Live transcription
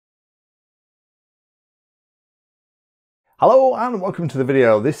Hello and welcome to the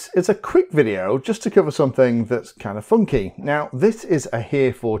video. This is a quick video just to cover something that's kind of funky. Now this is a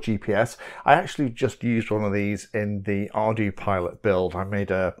Here4 GPS. I actually just used one of these in the Ardu pilot build. I made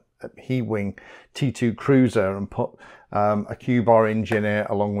a He-Wing T2 cruiser and put a Q-bar engine in it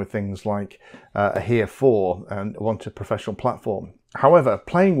along with things like a Here4 and wanted a professional platform. However,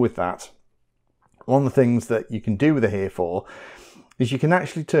 playing with that, one of the things that you can do with a Here4 is you can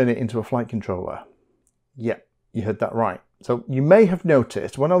actually turn it into a flight controller. Yep, you heard that right. So you may have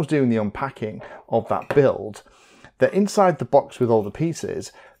noticed when I was doing the unpacking of that build that inside the box with all the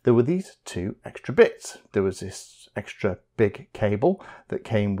pieces, there were these two extra bits. There was this extra big cable that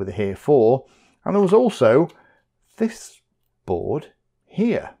came with the Here4, and there was also this board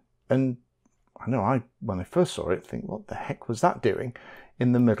here. And I know when I first saw it, think, what the heck was that doing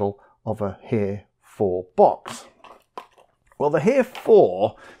in the middle of a Here4 box? Well, the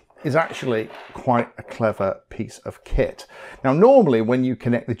Here4 is actually quite a clever piece of kit. Now, normally when you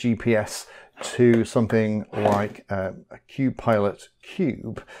connect the GPS to something like a Q-Pilot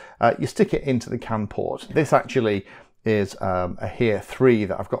Cube, you stick it into the CAN port. This actually is a Here3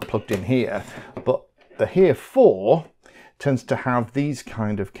 that I've got plugged in here, but the Here4 tends to have these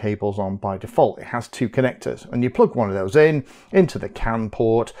kind of cables on by default. It has two connectors, and you plug one of those into the CAN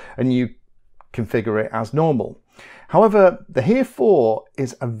port, and you configure it as normal. However, the Here4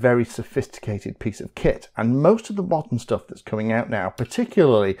 is a very sophisticated piece of kit, and most of the modern stuff that's coming out now,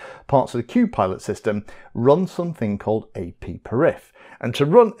 particularly parts of the Q-Pilot system, run something called AP-perif. And to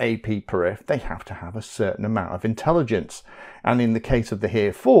run AP-perif, they have to have a certain amount of intelligence. And in the case of the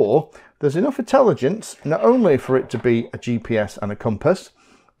Here4, there's enough intelligence not only for it to be a GPS and a compass,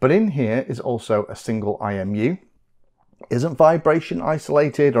 but in here is also a single IMU. Isn't vibration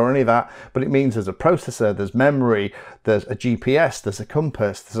isolated or any of that, but it means there's a processor, there's memory, there's a GPS, there's a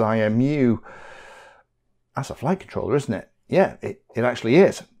compass, there's IMU. That's a flight controller, isn't it? Yeah, it actually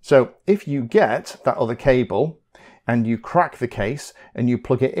is. So if you get that other cable and you crack the case and you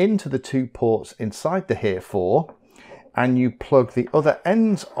plug it into the two ports inside the Here4 and you plug the other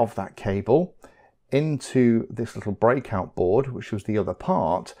ends of that cable into this little breakout board, which was the other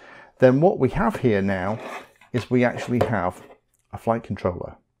part, then what we have here now is we actually have a flight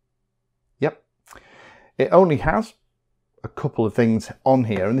controller. Yep. It only has a couple of things on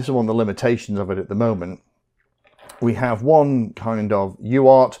here, and this is one of the limitations of it at the moment. We have one kind of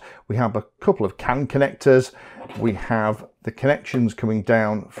UART, we have a couple of CAN connectors, we have the connections coming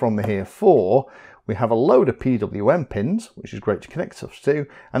down from the Here4, we have a load of PWM pins, which is great to connect stuff to,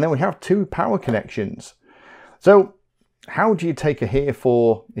 and then we have two power connections. So how do you take a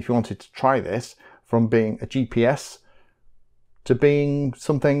Here4, if you wanted to try this, from being a GPS to being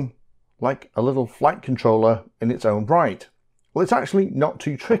something like a little flight controller in its own right? Well, it's actually not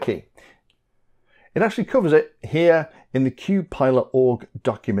too tricky. It actually covers it here in the Q-Pilot.org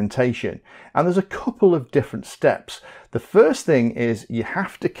documentation. And there's a couple of different steps. The first thing is you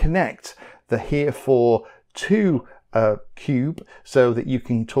have to connect the Here4 to a Cube so that you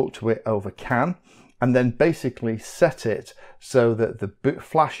can talk to it over CAN, and then basically set it so that the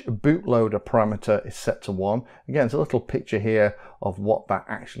flash bootloader parameter is set to 1. Again, there's a little picture here of what that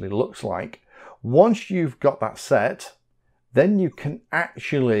actually looks like. Once you've got that set, then you can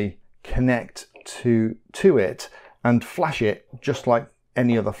actually connect to it and flash it just like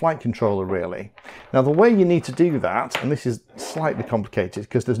any other flight controller, really. Now, the way you need to do that, and this is slightly complicated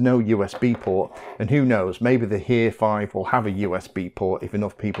because there's no USB port, and who knows, maybe the Here5 will have a USB port if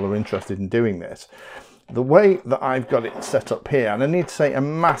enough people are interested in doing this. The way that I've got it set up here, and I need to say a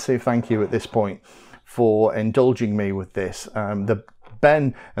massive thank you at this point for indulging me with this.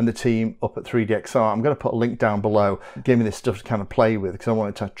 Ben and the team up at 3DXR, I'm going to put a link down below, gave me this stuff to kind of play with because I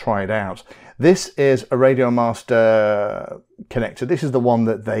wanted to try it out. This is a Radio Master connector. This is the one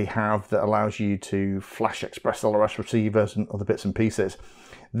that they have that allows you to flash Express LRS receivers and other bits and pieces.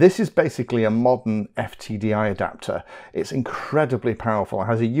 This is basically a modern FTDI adapter. It's incredibly powerful. It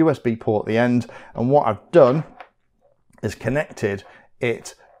has a USB port at the end, and what I've done is connected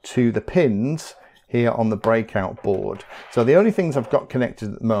it to the pins here on the breakout board. So the only things I've got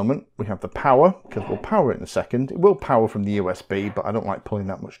connected at the moment, we have the power, because we'll power it in a second. It will power from the USB, but I don't like pulling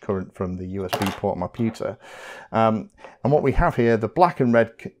that much current from the USB port on my computer. And what we have here, the black and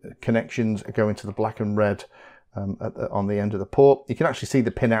red connections are going to the black and red on the end of the port. You can actually see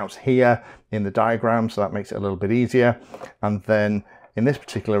the pinouts here in the diagram, so that makes it a little bit easier. And then in this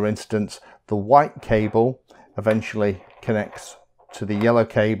particular instance, the white cable eventually connects to the yellow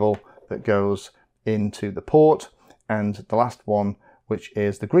cable that goes into the port, and the last one which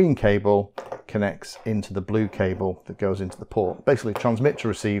is the green cable, connects into the blue cable that goes into the port. Basically transmit to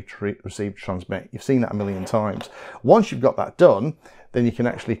receive, receive to transmit. You've seen that a million times. Once you've got that done, then you can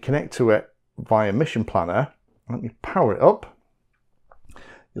actually connect to it via Mission Planner. Let me power it up.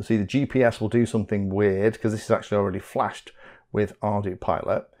 You'll see the GPS will do something weird because this is actually already flashed with Arduino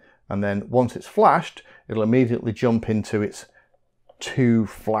Pilot. And then once it's flashed, it'll immediately jump into its 2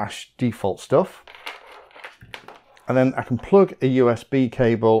 flash default stuff. And then I can plug a USB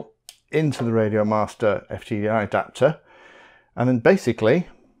cable into the Radio Master FTDI adapter. And then basically,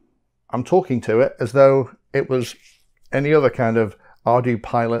 I'm talking to it as though it was any other kind of Arduino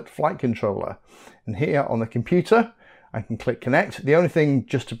Pilot flight controller. And here on the computer, I can click connect. The only thing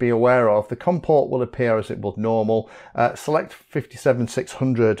just to be aware of, the COM port will appear as it would normal. Select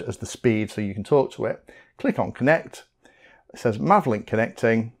 57600 as the speed so you can talk to it. Click on connect. It says Mavlink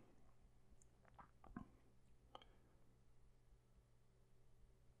connecting.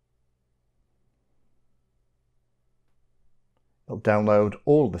 It'll download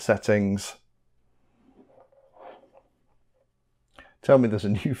all the settings. Tell me there's a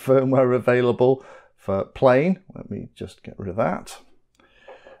new firmware available for plane. Let me just get rid of that.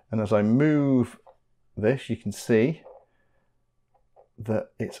 And as I move this, you can see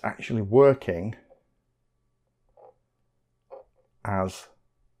that it's actually working as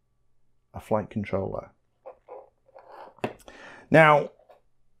a flight controller. Now,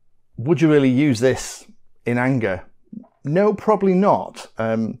 would you really use this in anger? No, probably not.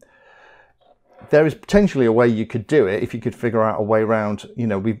 There is potentially a way you could do it if you could figure out a way around. You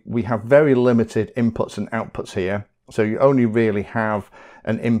know, we have very limited inputs and outputs here. So you only really have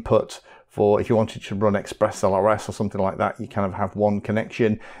an input for if you wanted to run Express LRS or something like that, you kind of have one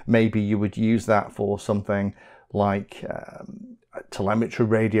connection. Maybe you would use that for something like telemetry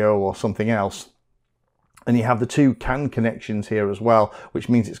radio or something else. And you have the 2 CAN connections here as well, which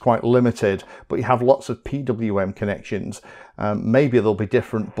means it's quite limited, but you have lots of PWM connections. Maybe there'll be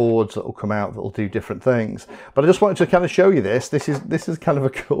different boards that will come out that will do different things. But I just wanted to kind of show you this. This is kind of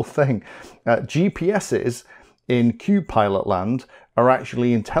a cool thing. GPSs in Cube Pilot land are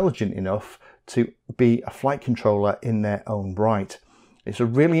actually intelligent enough to be a flight controller in their own right. It's a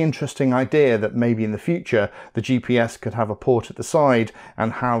really interesting idea that maybe in the future the GPS could have a port at the side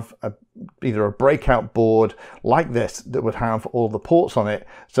and have either a breakout board like this that would have all the ports on it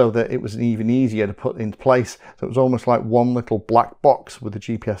so that it was even easier to put into place. So it was almost like one little black box with the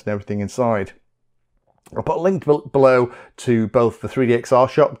GPS and everything inside. I'll put a link below to both the 3DXR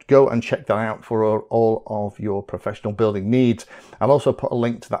shop. Go and check that out for all of your professional building needs. I'll also put a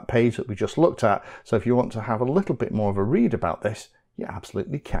link to that page that we just looked at. So if you want to have a little bit more of a read about this, you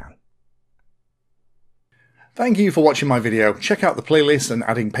absolutely can. Thank you for watching my video. Check out the playlist, and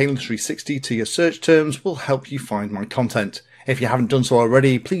adding Pedantry 60 to your search terms will help you find my content. If you haven't done so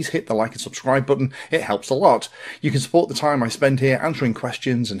already, please hit the like and subscribe button. It helps a lot. You can support the time I spend here answering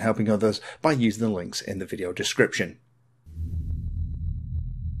questions and helping others by using the links in the video description.